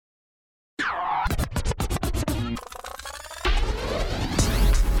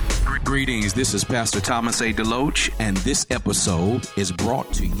Greetings, this is Pastor Thomas A. DeLoach, and this episode is brought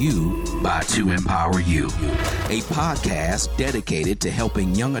to you by To Empower You, a podcast dedicated to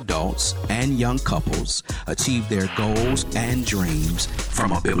helping young adults and young couples achieve their goals and dreams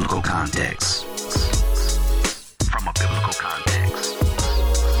from a biblical context.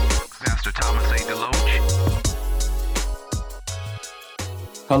 Pastor Thomas A. DeLoach.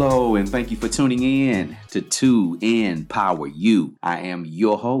 Hello, and thank you for tuning in to Empower You. I am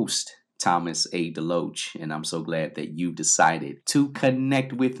your host, Thomas A. DeLoach, and I'm so glad that you decided to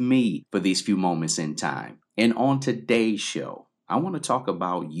connect with me for these few moments in time. And on today's show, I want to talk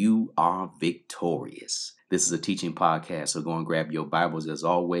about You Are Victorious. This is a teaching podcast, so go and grab your Bibles as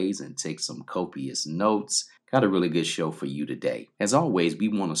always and take some copious notes. Got a really good show for you today. As always, we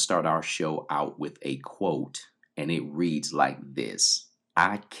want to start our show out with a quote, and it reads like this: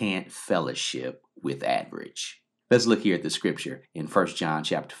 I can't fellowship with average. Let's look here at the scripture in 1 John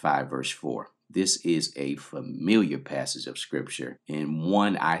chapter 5, verse 4. This is a familiar passage of scripture, and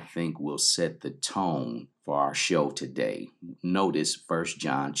one I think will set the tone for our show today. Notice 1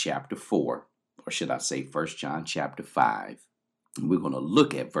 John chapter 4, or should I say 1 John chapter 5. We're going to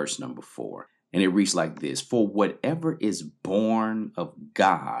look at verse number 4, and it reads like this: For whatever is born of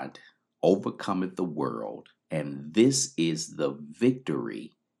God overcometh the world, and this is the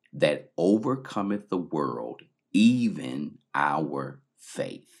victory that overcometh the world, even our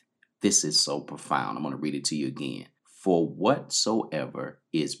faith. This is so profound. I'm going to read it to you again. For whatsoever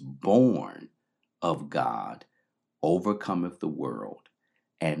is born of God overcometh the world,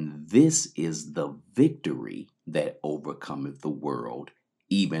 and this is the victory that overcometh the world,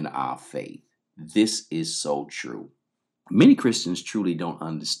 even our faith. This is so true. Many Christians truly don't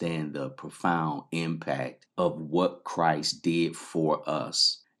understand the profound impact of what Christ did for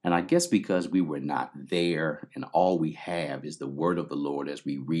us. And I guess because we were not there and all we have is the word of the Lord as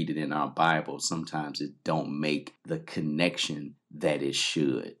we read it in our Bible, sometimes it don't make the connection that it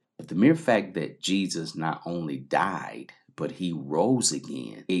should. But the mere fact that Jesus not only died, but he rose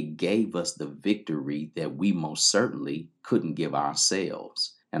again, it gave us the victory that we most certainly couldn't give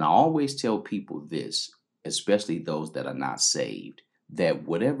ourselves. And I always tell people this, especially those that are not saved, that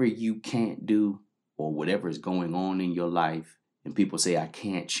whatever you can't do or whatever is going on in your life, and people say, I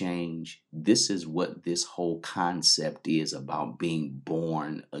can't change, this is what this whole concept is about, being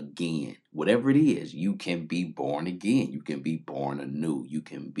born again. Whatever it is, you can be born again. You can be born anew. You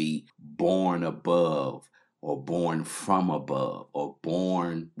can be born above or born from above or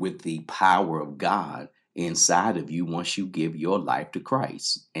born with the power of God inside of you once you give your life to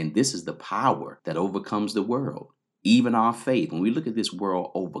Christ. And this is the power that overcomes the world, even our faith. When we look at this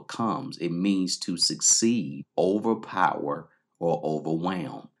world overcomes, it means to succeed, overpower, or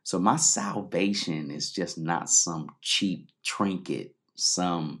overwhelm. So my salvation is just not some cheap trinket,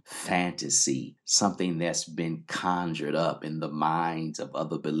 some fantasy, something that's been conjured up in the minds of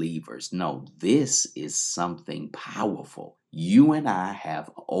other believers. No, this is something powerful. You and I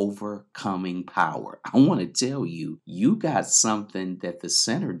have overcoming power. I want to tell you, you got something that the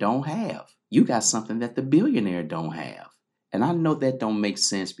sinner don't have. You got something that the billionaire don't have. And I know that don't make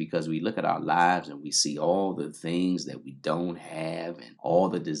sense because we look at our lives and we see all the things that we don't have and all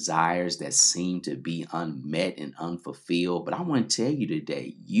the desires that seem to be unmet and unfulfilled. But I want to tell you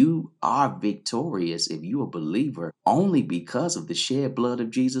today, you are victorious if you're a believer only because of the shed blood of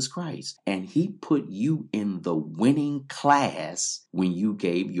Jesus Christ. And he put you in the winning class when you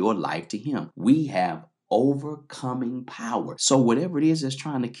gave your life to him. We have overcoming power. So whatever it is that's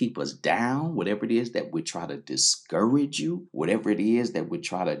trying to keep us down, whatever it is that would try to discourage you, whatever it is that would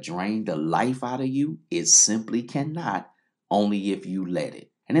try to drain the life out of you, it simply cannot, only if you let it.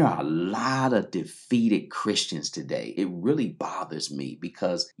 And there are a lot of defeated Christians today. It really bothers me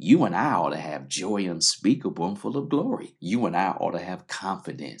because you and I ought to have joy unspeakable and full of glory. You and I ought to have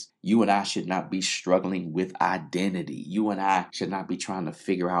confidence. You and I should not be struggling with identity. You and I should not be trying to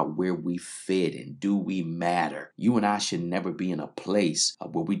figure out where we fit and do we matter. You and I should never be in a place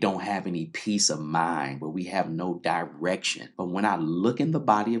where we don't have any peace of mind, where we have no direction. But when I look in the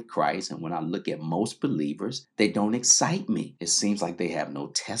body of Christ and when I look at most believers, they don't excite me. It seems like they have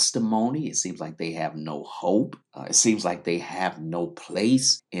no testimony. It seems like they have no hope. It seems like they have no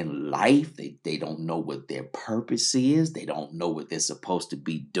place in life. They don't know what their purpose is. They don't know what they're supposed to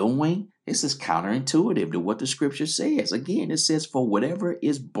be doing. This is counterintuitive to what the scripture says. Again, it says, for whatever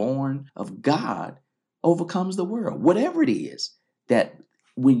is born of God overcomes the world. Whatever it is, that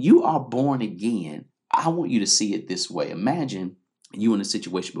when you are born again, I want you to see it this way. Imagine You in a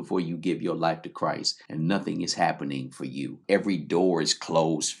situation before you give your life to Christ and nothing is happening for you. Every door is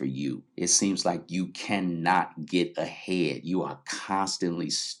closed for you. It seems like you cannot get ahead. You are constantly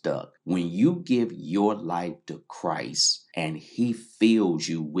stuck. When you give your life to Christ and he fills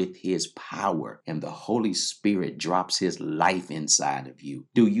you with his power and the Holy Spirit drops his life inside of you,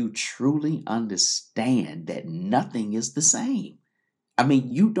 do you truly understand that nothing is the same? I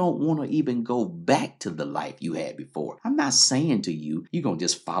mean, you don't want to even go back to the life you had before. I'm not saying to you, you're going to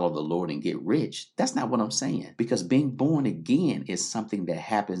just follow the Lord and get rich. That's not what I'm saying. Because being born again is something that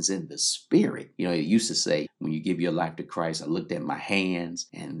happens in the spirit. You know, it used to say, when you give your life to Christ, I looked at my hands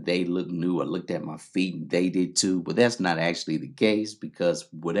and they looked new. I looked at my feet and they did too. But that's not actually the case, because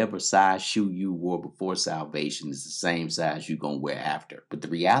whatever size shoe you wore before salvation is the same size you're going to wear after. But the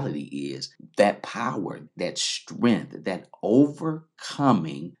reality is that power, that strength, that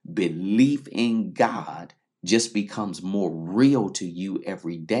overcoming belief in God just becomes more real to you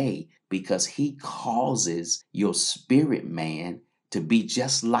every day, because he causes your spirit man to be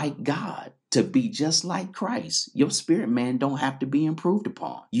just like God, to be just like Christ. Your spirit man don't have to be improved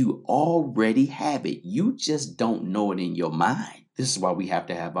upon. You already have it. You just don't know it in your mind. This is why we have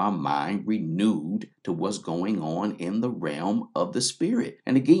to have our mind renewed to what's going on in the realm of the spirit.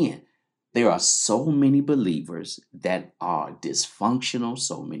 And again, there are so many believers that are dysfunctional,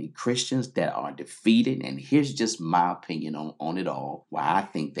 so many Christians that are defeated. And here's just my opinion on it all. Why I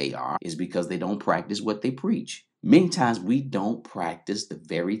think they are is because they don't practice what they preach. Many times we don't practice the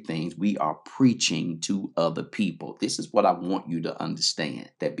very things we are preaching to other people. This is what I want you to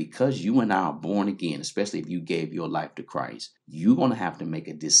understand, that because you and I are born again, especially if you gave your life to Christ, you're going to have to make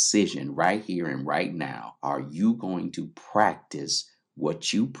a decision right here and right now. Are you going to practice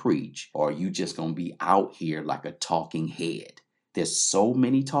what you preach, or are you just going to be out here like a talking head? There's so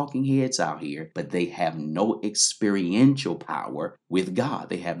many talking heads out here, but they have no experiential power with God.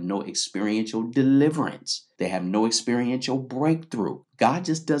 They have no experiential deliverance. They have no experiential breakthrough. God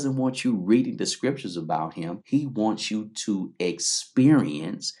just doesn't want you reading the scriptures about him. He wants you to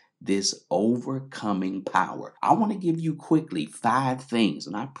experience this overcoming power. I want to give you quickly 5 things,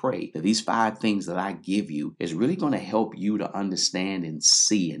 and I pray that these 5 things that I give you is really going to help you to understand and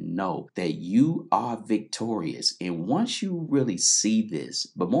see and know that you are victorious. And once you really see this,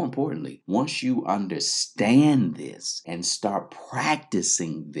 but more importantly, once you understand this and start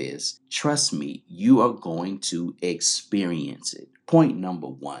practicing this, trust me, you are going to experience it. Point number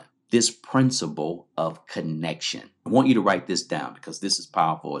 1. This principle of connection. I want you to write this down because this is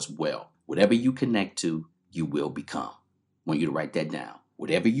powerful as well. Whatever you connect to, you will become. I want you to write that down.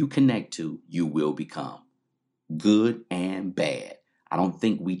 Whatever you connect to, you will become. Good and bad. I don't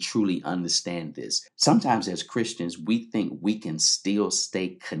think we truly understand this. Sometimes as Christians, we think we can still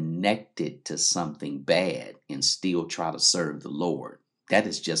stay connected to something bad and still try to serve the Lord. That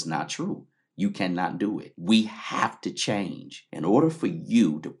is just not true. You cannot do it. We have to change. In order for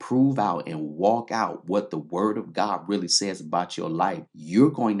you to prove out and walk out what the Word of God really says about your life,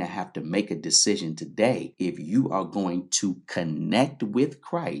 you're going to have to make a decision today if you are going to connect with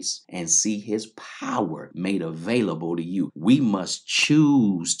Christ and see his power made available to you. We must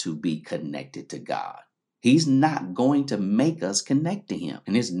choose to be connected to God. He's not going to make us connect to him.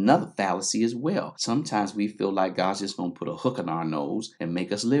 And there's another fallacy as well. Sometimes we feel like God's just going to put a hook in our nose and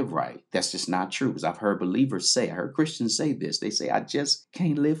make us live right. That's just not true. Because I've heard believers say, I heard Christians say this. They say, I just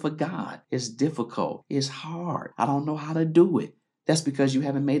can't live for God. It's difficult. It's hard. I don't know how to do it. That's because you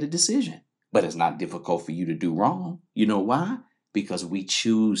haven't made a decision. But it's not difficult for you to do wrong. You know why? Because we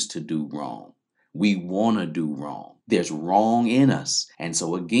choose to do wrong. We want to do wrong. There's wrong in us. And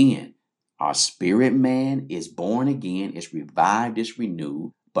so again, our spirit man is born again, is revived, is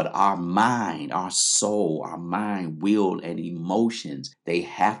renewed, but our mind, our soul, our mind, will, and emotions, they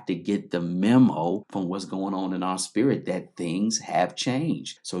have to get the memo from what's going on in our spirit that things have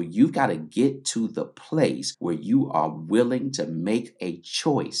changed. So you've got to get to the place where you are willing to make a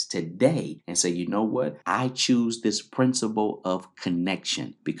choice today and say, you know what? I choose this principle of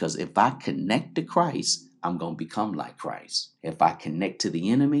connection, because if I connect to Christ, I'm going to become like Christ. If I connect to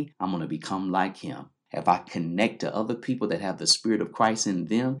the enemy, I'm going to become like him. If I connect to other people that have the Spirit of Christ in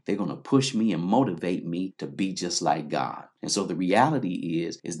them, they're going to push me and motivate me to be just like God. And so the reality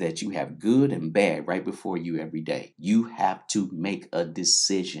is that you have good and bad right before you every day. You have to make a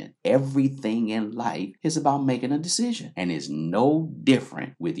decision. Everything in life is about making a decision, and it's no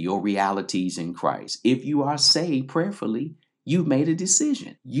different with your realities in Christ. If you are saved prayerfully, you made a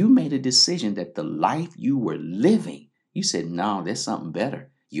decision. You made a decision that the life you were living, you said, no, there's something better.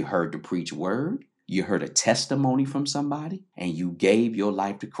 You heard the preach word. You heard a testimony from somebody, and you gave your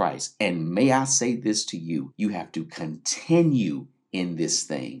life to Christ. And may I say this to you, you have to continue in this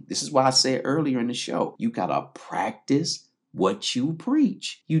thing. This is why I said earlier in the show, you got to practice what you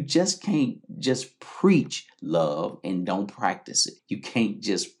preach. You just can't just preach love and don't practice it. You can't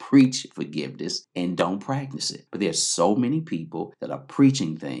just preach forgiveness and don't practice it. But there's so many people that are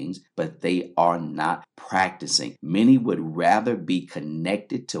preaching things, but they are not practicing. Many would rather be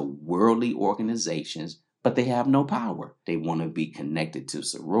connected to worldly organizations, but they have no power. They want to be connected to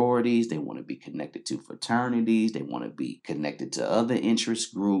sororities. They want to be connected to fraternities. They want to be connected to other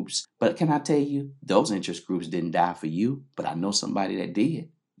interest groups. But can I tell you, those interest groups didn't die for you, but I know somebody that did.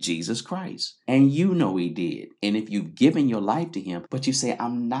 Jesus Christ. And you know he did. And if you've given your life to him, but you say,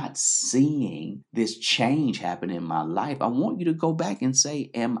 I'm not seeing this change happen in my life, I want you to go back and say,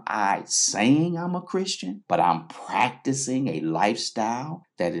 am I saying I'm a Christian, but I'm practicing a lifestyle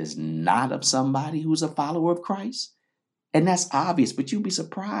that is not of somebody who's a follower of Christ? And that's obvious, but you'd be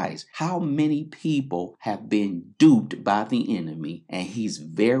surprised how many people have been duped by the enemy, and he's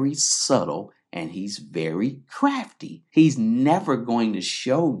very subtle and he's very crafty. He's never going to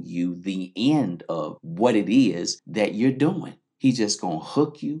show you the end of what it is that you're doing. He's just going to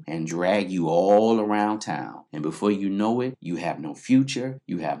hook you and drag you all around town. And before you know it, you have no future,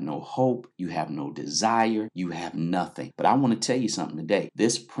 you have no hope, you have no desire, you have nothing. But I want to tell you something today.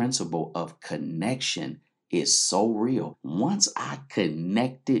 This principle of connection is so real. Once I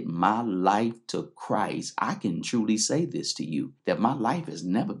connected my life to Christ, I can truly say this to you, that my life has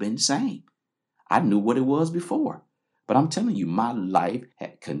never been the same. I knew what it was before, but I'm telling you, my life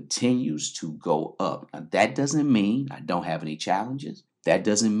continues to go up. Now, that doesn't mean I don't have any challenges. That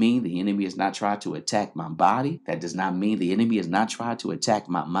doesn't mean the enemy has not tried to attack my body. That does not mean the enemy has not tried to attack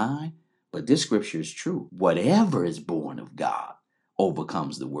my mind. But this scripture is true. Whatever is born of God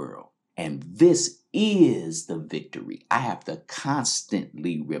overcomes the world. And this is the victory. I have to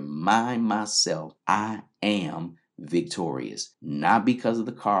constantly remind myself I am victorious. Not because of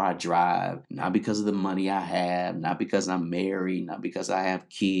the car I drive, not because of the money I have, not because I'm married, not because I have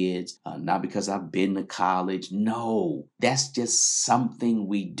kids, not because I've been to college. No, that's just something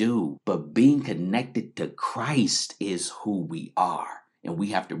we do. But being connected to Christ is who we are. And we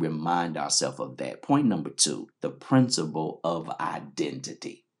have to remind ourselves of that. Point number 2, the principle of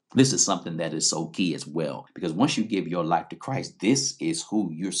identity. This is something that is so key as well, because once you give your life to Christ, this is who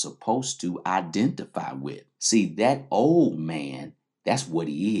you're supposed to identify with. See, that old man, that's what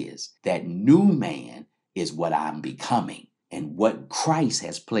he is. That new man is what I'm becoming. And what Christ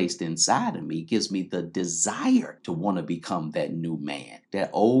has placed inside of me gives me the desire to want to become that new man. That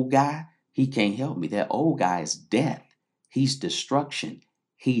old guy, he can't help me. That old guy is death. He's destruction.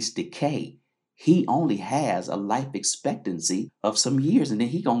 He's decay. He only has a life expectancy of some years and then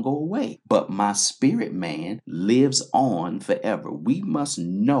he gonna go away. But my spirit man lives on forever. We must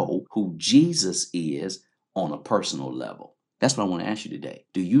know who Jesus is on a personal level. That's what I want to ask you today.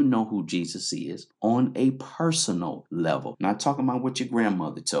 Do you know who Jesus is on a personal level? Not talking about what your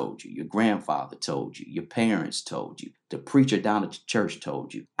grandmother told you, your grandfather told you, your parents told you, the preacher down at the church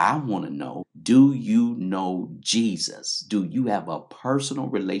told you. I want to know, do you know Jesus? Do you have a personal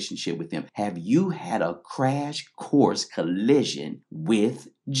relationship with him? Have you had a crash course collision with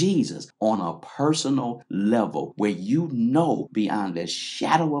Jesus on a personal level where you know beyond a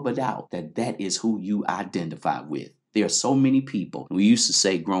shadow of a doubt that that is who you identify with? There are so many people. We used to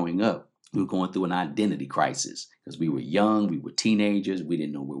say growing up, we were going through an identity crisis because we were young, we were teenagers, we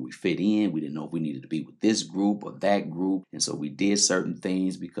didn't know where we fit in, we didn't know if we needed to be with this group or that group. And so we did certain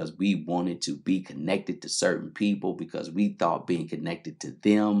things because we wanted to be connected to certain people because we thought being connected to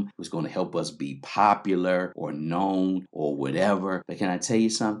them was going to help us be popular or known or whatever. But can I tell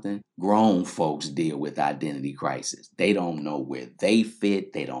you something? Grown folks deal with identity crisis. They don't know where they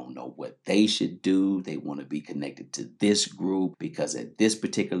fit. They don't know what they should do. They want to be connected to this group because at this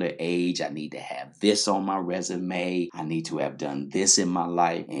particular age, I need to have this on my resume. I need to have done this in my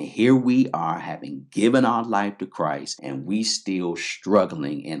life. And here we are having given our life to Christ and we still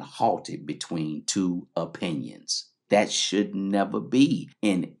struggling and halted between two opinions. That should never be.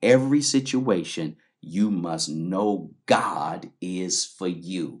 In every situation, you must know God is for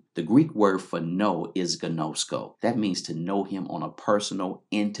you. The Greek word for know is gnosko. That means to know him on a personal,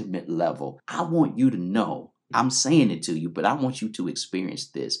 intimate level. I want you to know, I'm saying it to you, but I want you to experience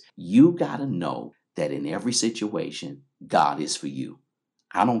this. You got to know that in every situation, God is for you.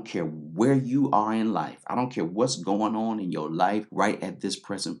 I don't care where you are in life. I don't care what's going on in your life right at this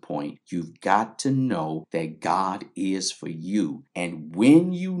present point. You've got to know that God is for you. And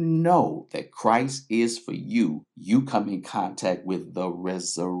when you know that Christ is for you, you come in contact with the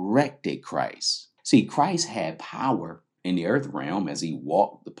resurrected Christ. See, Christ had power in the earth realm as he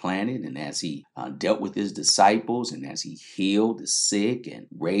walked the planet and as he dealt with his disciples and as he healed the sick and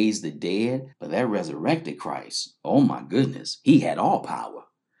raised the dead. But that resurrected Christ, oh my goodness, he had all power.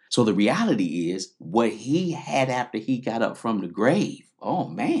 So the reality is what he had after he got up from the grave. Oh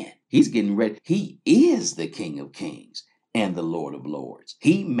man, he's getting ready. He is the King of Kings and the Lord of Lords.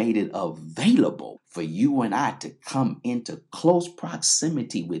 He made it available for you and I to come into close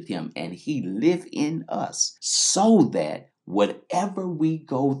proximity with him, and he live in us so that whatever we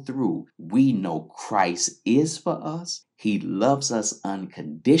go through, we know Christ is for us. He loves us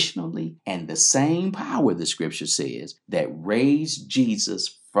unconditionally, and the same power, the scripture says, that raised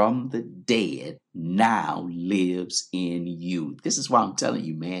Jesus from the dead now lives in you. This is why I'm telling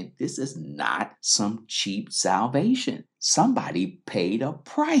you, man, this is not some cheap salvation. Somebody paid a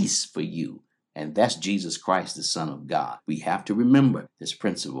price for you, and that's Jesus Christ, the Son of God. We have to remember this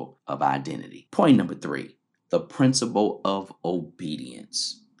principle of identity. Point number 3, the principle of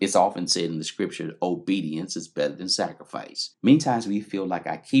obedience. It's often said in the scripture, obedience is better than sacrifice. Many times we feel like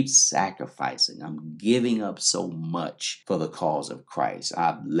I keep sacrificing. I'm giving up so much for the cause of Christ.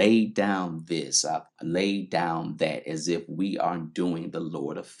 I've laid down this. I've laid down that, as if we aren't doing the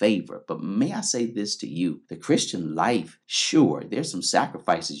Lord a favor. But may I say this to you? The Christian life, sure, there's some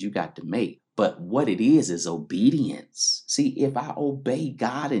sacrifices you got to make. But what it is obedience. See, if I obey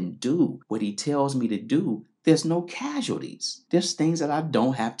God and do what he tells me to do, there's no casualties. There's things that I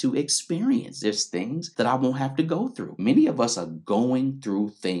don't have to experience. There's things that I won't have to go through. Many of us are going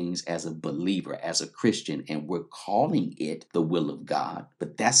through things as a believer, as a Christian, and we're calling it the will of God.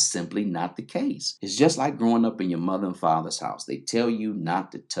 But that's simply not the case. It's just like growing up in your mother and father's house. They tell you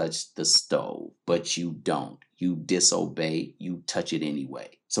not to touch the stove, but you don't. You disobey, you touch it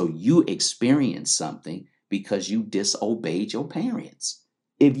anyway. So you experience something because you disobeyed your parents.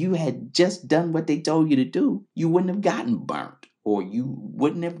 If you had just done what they told you to do, you wouldn't have gotten burnt, or you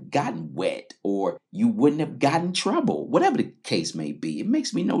wouldn't have gotten wet, or you wouldn't have gotten trouble, whatever the case may be. It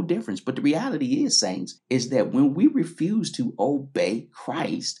makes me no difference. But the reality is, saints, is that when we refuse to obey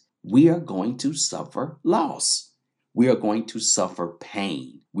Christ, we are going to suffer loss. We are going to suffer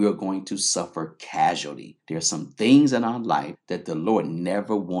pain. We are going to suffer casualty. There are some things in our life that the Lord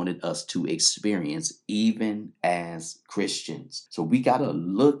never wanted us to experience, even as Christians. So we got to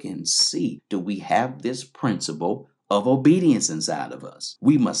look and see, do we have this principle of obedience inside of us?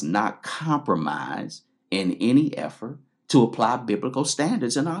 We must not compromise in any effort to apply biblical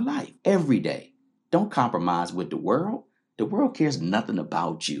standards in our life every day. Don't compromise with the world. The world cares nothing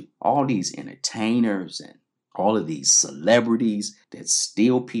about you. All these entertainers and all of these celebrities that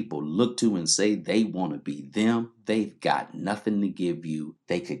still people look to and say they want to be them, they've got nothing to give you.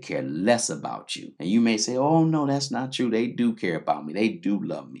 They could care less about you. And you may say, oh, no, that's not true. They do care about me. They do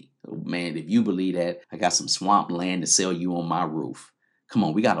love me. So, man, if you believe that, I got some swamp land to sell you on my roof. Come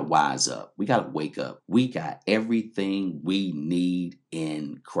on, we got to wise up. We got to wake up. We got everything we need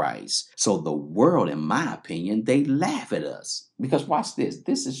in Christ. So the world, in my opinion, they laugh at us. Because watch this.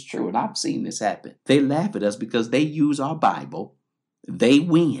 This is true, and I've seen this happen. They laugh at us because they use our Bible. They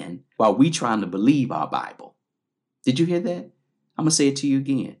win while we trying to believe our Bible. Did you hear that? I'm going to say it to you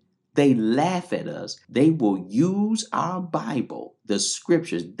again. They laugh at us. They will use our Bible, the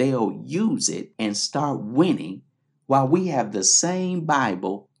scriptures. They'll use it and start winning, while we have the same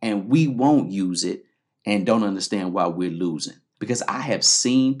Bible and we won't use it and don't understand why we're losing. Because I have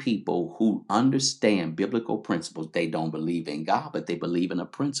seen people who understand biblical principles. They don't believe in God, but they believe in a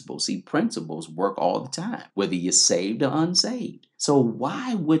principle. See, principles work all the time, whether you're saved or unsaved. So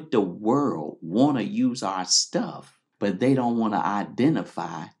why would the world want to use our stuff, but they don't want to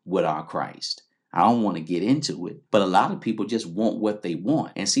identify with our Christ? I don't want to get into it, but a lot of people just want what they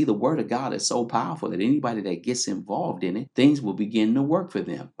want. And see, the word of God is so powerful that anybody that gets involved in it, things will begin to work for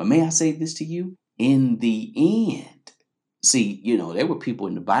them. But may I say this to you? In the end, see, there were people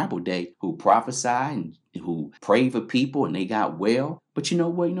in the Bible day who prophesied and who prayed for people and they got well. But you know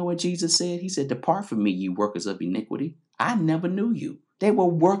what? You know what Jesus said? He said, depart from me, you workers of iniquity. I never knew you. They were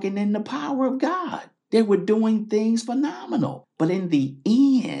working in the power of God. They were doing things phenomenal. But in the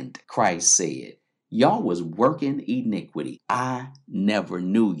end, Christ said, y'all was working iniquity. I never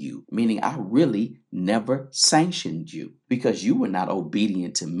knew you, meaning I really never sanctioned you because you were not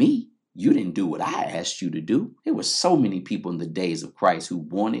obedient to me. You didn't do what I asked you to do. There were so many people in the days of Christ who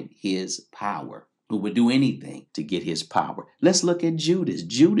wanted his power, who would do anything to get his power. Let's look at Judas.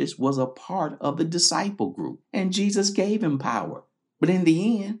 Judas was a part of the disciple group, and Jesus gave him power. But in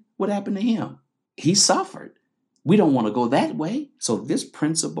the end, what happened to him? He suffered. We don't want to go that way. So this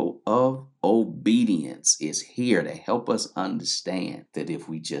principle of obedience is here to help us understand that if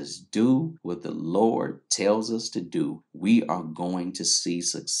we just do what the Lord tells us to do, we are going to see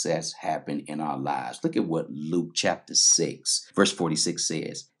success happen in our lives. Look at what Luke chapter 6, verse 46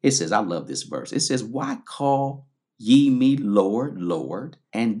 says. It says, I love this verse. It says, why call ye me Lord, Lord,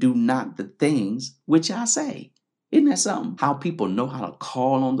 and do not the things which I say? Isn't that something? How people know how to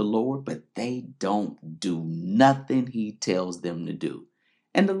call on the Lord, but they don't do nothing he tells them to do.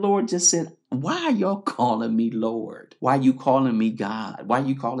 And the Lord just said, why are y'all calling me Lord? Why are you calling me God? Why are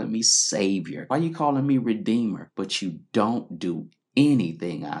you calling me Savior? Why are you calling me Redeemer? But you don't do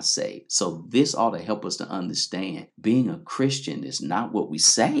anything I say. So this ought to help us to understand being a Christian is not what we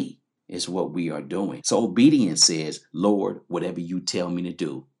say, it's what we are doing. So obedience says, Lord, whatever you tell me to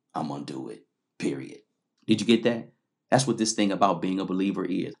do, I'm going to do it. Period. Did you get that? That's what this thing about being a believer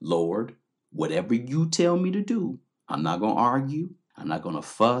is. Lord, whatever you tell me to do, I'm not going to argue. I'm not going to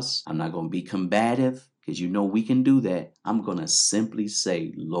fuss. I'm not going to be combative because you know we can do that. I'm going to simply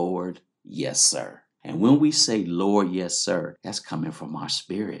say, Lord, yes, sir. And when we say, Lord, yes, sir, that's coming from our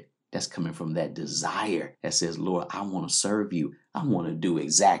spirit. That's coming from that desire that says, Lord, I want to serve you. I want to do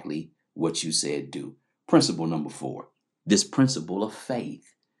exactly what you said do. Principle number 4, this principle of faith.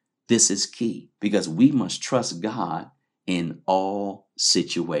 This is key because we must trust God in all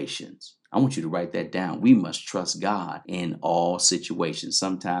situations. I want you to write that down. We must trust God in all situations.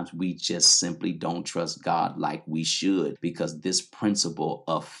 Sometimes we just simply don't trust God like we should because this principle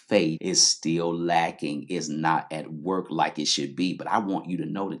of faith is still lacking, is not at work like it should be. But I want you to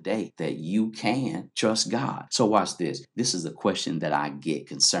know today that you can trust God. So watch this. This is a question that I get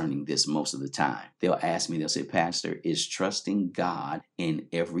concerning this most of the time. They'll ask me, they'll say, Pastor, is trusting God in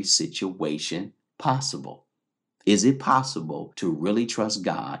every situation possible? Is it possible to really trust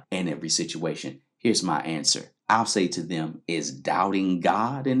God in every situation? Here's my answer. I'll say to them, is doubting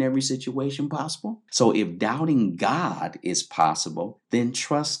God in every situation possible? So if doubting God is possible, then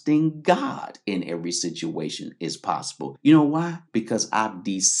trusting God in every situation is possible. You know why? Because I've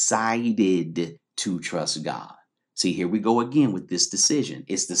decided to trust God. See, here we go again with this decision.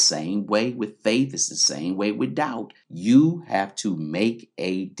 It's the same way with faith. It's the same way with doubt. You have to make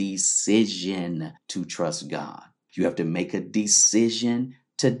a decision to trust God. You have to make a decision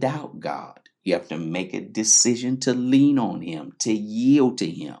to doubt God. You have to make a decision to lean on Him, to yield to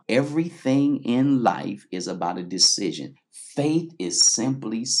Him. Everything in life is about a decision. Faith is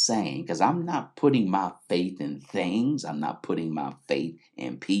simply saying, because I'm not putting my faith in things. I'm not putting my faith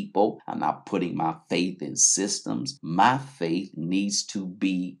in people. I'm not putting my faith in systems. My faith needs to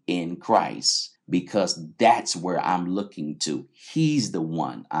be in Christ. Because that's where I'm looking to. He's the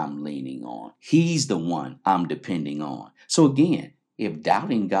one I'm leaning on. He's the one I'm depending on. So again, if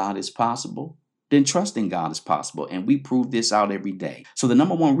doubting God is possible, then trusting God is possible. And we prove this out every day. So the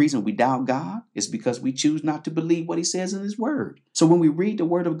number one reason we doubt God is because we choose not to believe what He says in His Word. So when we read the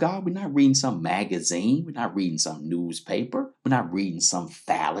Word of God, we're not reading some magazine. We're not reading some newspaper. We're not reading some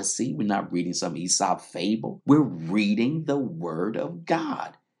fallacy. We're not reading some Aesop fable. We're reading the Word of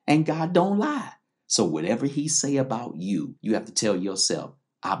God. And God don't lie. So whatever He say about you, you have to tell yourself,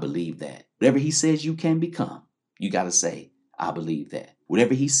 I believe that. Whatever He says you can become, you got to say, I believe that.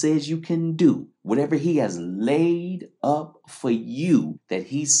 Whatever He says you can do, whatever He has laid up for you that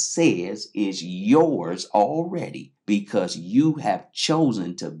He says is yours already because you have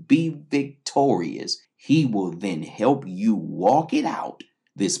chosen to be victorious, He will then help you walk it out.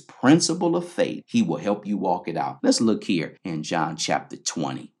 This principle of faith, He will help you walk it out. Let's look here in John chapter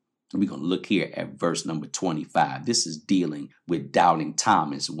 20. We're going to look here at verse number 25. This is dealing with doubting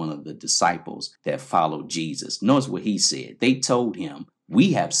Thomas, one of the disciples that followed Jesus. Notice what he said. They told him,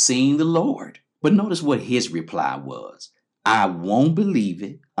 we have seen the Lord. But notice what his reply was. I won't believe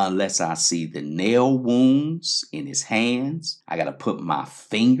it unless I see the nail wounds in His hands. I got to put my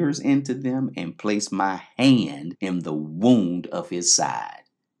fingers into them and place my hand in the wound of His side.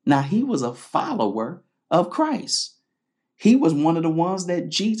 Now, he was a follower of Christ. He was one of the ones that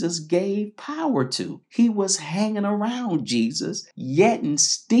Jesus gave power to. He was hanging around Jesus, yet and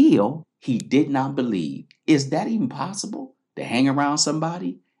still he did not believe. Is that even possible? To hang around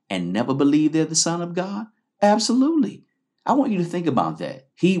somebody and never believe they're the Son of God? Absolutely. I want you to think about that.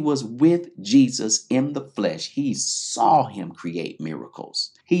 He was with Jesus in the flesh. He saw Him create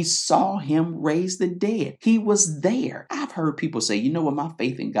miracles. He saw Him raise the dead. He was there. I've heard people say, you know what, my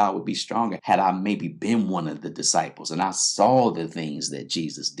faith in God would be stronger had I maybe been one of the disciples and I saw the things that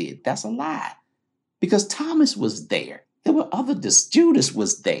Jesus did. That's a lie. Because Thomas was there. There were Judas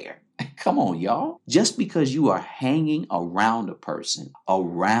was there. Come on, y'all. Just because you are hanging around a person,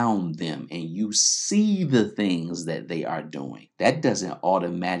 around them, and you see the things that they are doing, that doesn't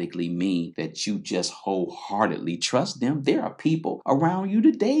automatically mean that you just wholeheartedly trust them. There are people around you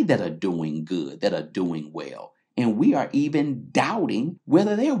today that are doing good, that are doing well. And we are even doubting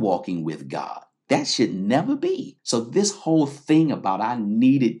whether they're walking with God. That should never be. So this whole thing about I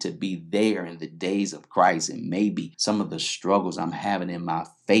needed to be there in the days of Christ and maybe some of the struggles I'm having in my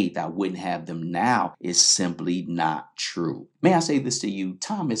faith, I wouldn't have them now is simply not true. May I say this to you?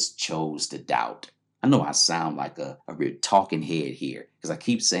 Thomas chose to doubt. I know I sound like a real talking head here because I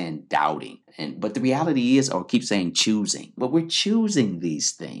keep saying doubting. But the reality is, or keep saying choosing. But we're choosing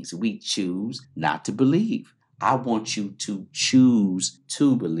these things. We choose not to believe. I want you to choose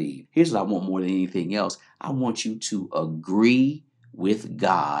to believe. Here's what I want more than anything else. I want you to agree with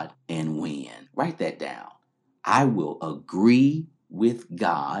God and win. Write that down. I will agree with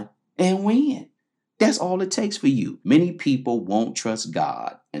God and win. That's all it takes for you. Many people won't trust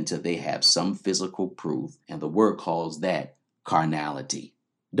God until they have some physical proof, and the word calls that carnality.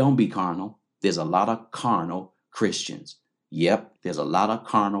 Don't be carnal. There's a lot of carnal Christians. Yep, there's a lot of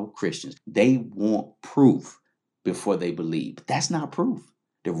carnal Christians. They want proof before they believe. But that's not proof.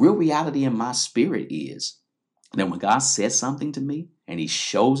 The real reality in my spirit is that when God says something to me and he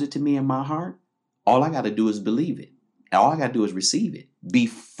shows it to me in my heart, all I got to do is believe it. All I got to do is receive it.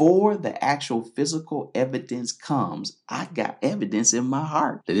 Before the actual physical evidence comes, I got evidence in my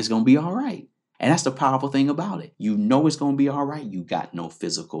heart that it's going to be all right. And that's the powerful thing about it. You know it's going to be all right. You got no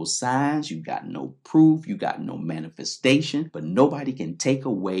physical signs. You got no proof. You got no manifestation. But nobody can take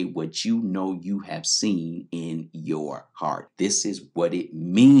away what you know you have seen in your heart. This is what it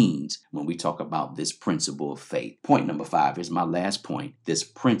means when we talk about this principle of faith. Point number 5 is my last point. This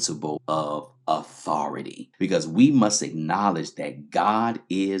principle of authority. Because we must acknowledge that God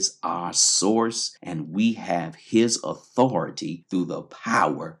is our source and we have his authority through the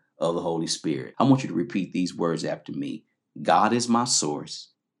power of the Holy Spirit. I want you to repeat these words after me. God is my source.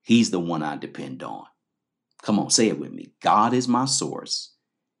 He's the one I depend on. Come on, say it with me. God is my source.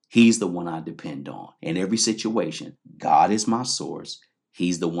 He's the one I depend on. In every situation, God is my source.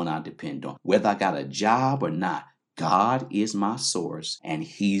 He's the one I depend on. Whether I got a job or not, God is my source and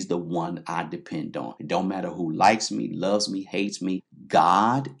he's the one I depend on. It don't matter who likes me, loves me, hates me.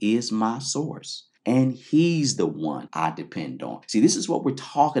 God is my source. And he's the one I depend on. See, this is what we're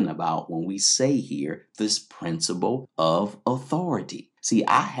talking about when we say here, this principle of authority. See,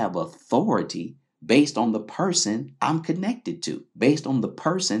 I have authority based on the person I'm connected to, based on the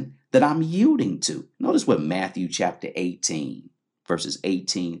person that I'm yielding to. Notice what Matthew chapter 18, verses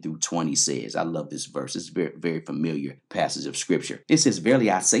 18 through 20 says. I love this verse. It's a very, very familiar passage of scripture. It says, verily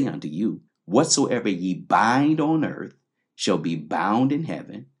I say unto you, whatsoever ye bind on earth shall be bound in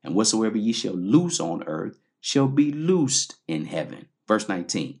heaven, and whatsoever ye shall loose on earth shall be loosed in heaven. Verse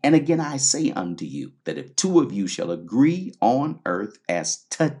 19, and again I say unto you, that if 2 of you shall agree on earth as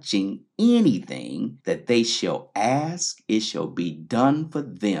touching anything that they shall ask, it shall be done for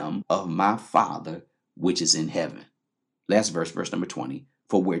them of my Father which is in heaven. Last verse, verse number 20,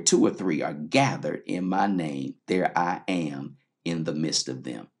 for where 2 or 3 are gathered in my name, there I am in the midst of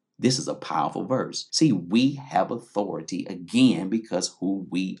them. This is a powerful verse. See, we have authority again because who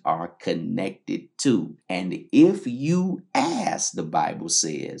we are connected to. And if you ask, the Bible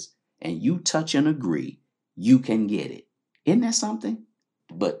says, and you touch and agree, you can get it. Isn't that something?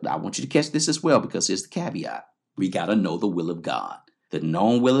 But I want you to catch this as well because here's the caveat. We got to know the will of God. The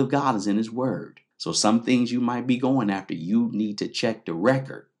known will of God is in his word. So some things you might be going after, you need to check the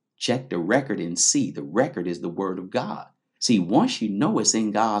record. Check the record and see. The record is the word of God. See, once you know it's in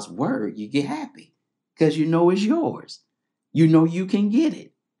God's word, you get happy because you know it's yours. You know you can get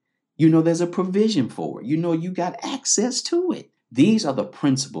it. You know there's a provision for it. You know you got access to it. These are the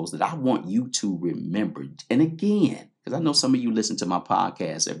principles that I want you to remember. And again, because I know some of you listen to my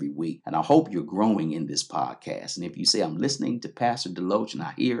podcast every week, and I hope you're growing in this podcast. And if you say, I'm listening to Pastor Deloach and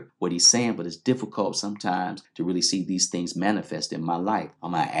I hear what he's saying, but it's difficult sometimes to really see these things manifest in my life,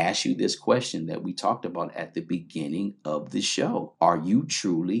 I'm going to ask you this question that we talked about at the beginning of the show. Are you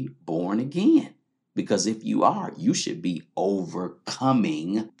truly born again? Because if you are, you should be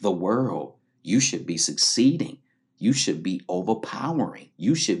overcoming the world. You should be succeeding. You should be overpowering.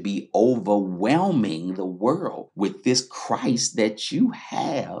 You should be overwhelming the world with this Christ that you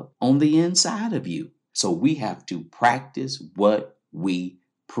have on the inside of you. So we have to practice what we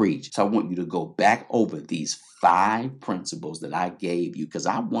preach. So I want you to go back over these 5 principles that I gave you because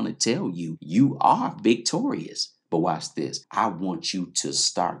I want to tell you, you are victorious. But watch this. I want you to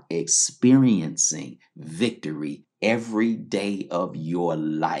start experiencing victory every day of your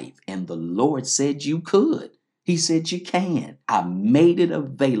life. And the Lord said you could. He said you can. I made it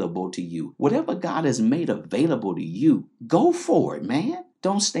available to you. Whatever God has made available to you, go for it, man.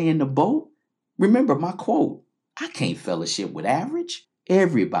 Don't stay in the boat. Remember my quote, I can't fellowship with average.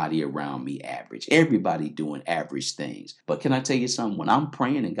 Everybody around me average. Everybody doing average things. But can I tell you something? When I'm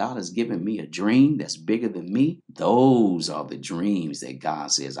praying and God has given me a dream that's bigger than me, those are the dreams that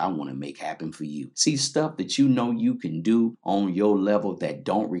God says I want to make happen for you. See, stuff that you know you can do on your level that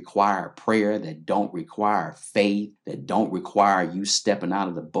don't require prayer, that don't require faith, that don't require you stepping out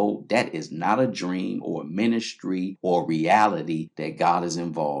of the boat. That is not a dream or a ministry or reality that God is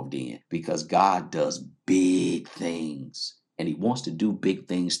involved in, because God does big things. And he wants to do big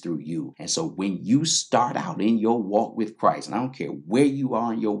things through you. And so when you start out in your walk with Christ, and I don't care where you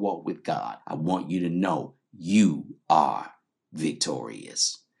are in your walk with God, I want you to know you are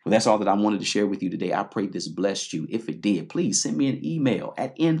victorious. Well, that's all that I wanted to share with you today. I pray this blessed you. If it did, please send me an email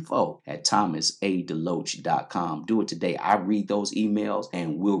at info@thomasadeloach.com. Do it today. I read those emails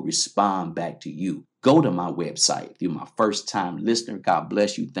and will respond back to you. Go to my website. If you're my first time listener, God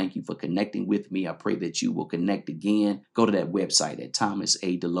bless you. Thank you for connecting with me. I pray that you will connect again. Go to that website at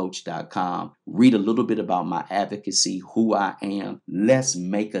thomasadeloach.com. Read a little bit about my advocacy, who I am. Let's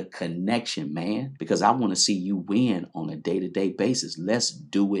make a connection, man, because I want to see you win on a day-to-day basis. Let's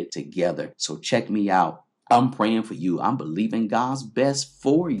do it together. So check me out. I'm praying for you. I'm believing God's best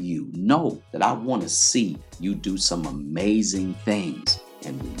for you. Know that I want to see you do some amazing things.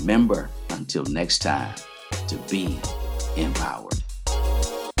 And remember, until next time, to be empowered.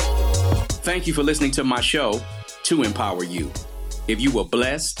 Thank you for listening to my show, To Empower You. If you were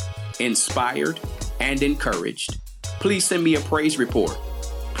blessed, inspired, and encouraged, please send me a praise report,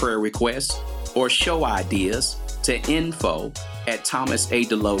 prayer requests, or show ideas to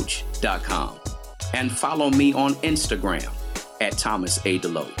info@thomasadeloach.com. And follow me on Instagram at Thomas A.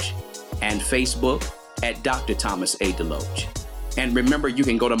 Deloach and Facebook at Dr. Thomas A. Deloach. And remember, you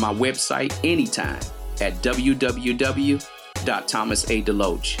can go to my website anytime at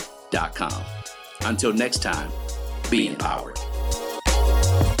www.thomasadeloach.com. Until next time, be empowered.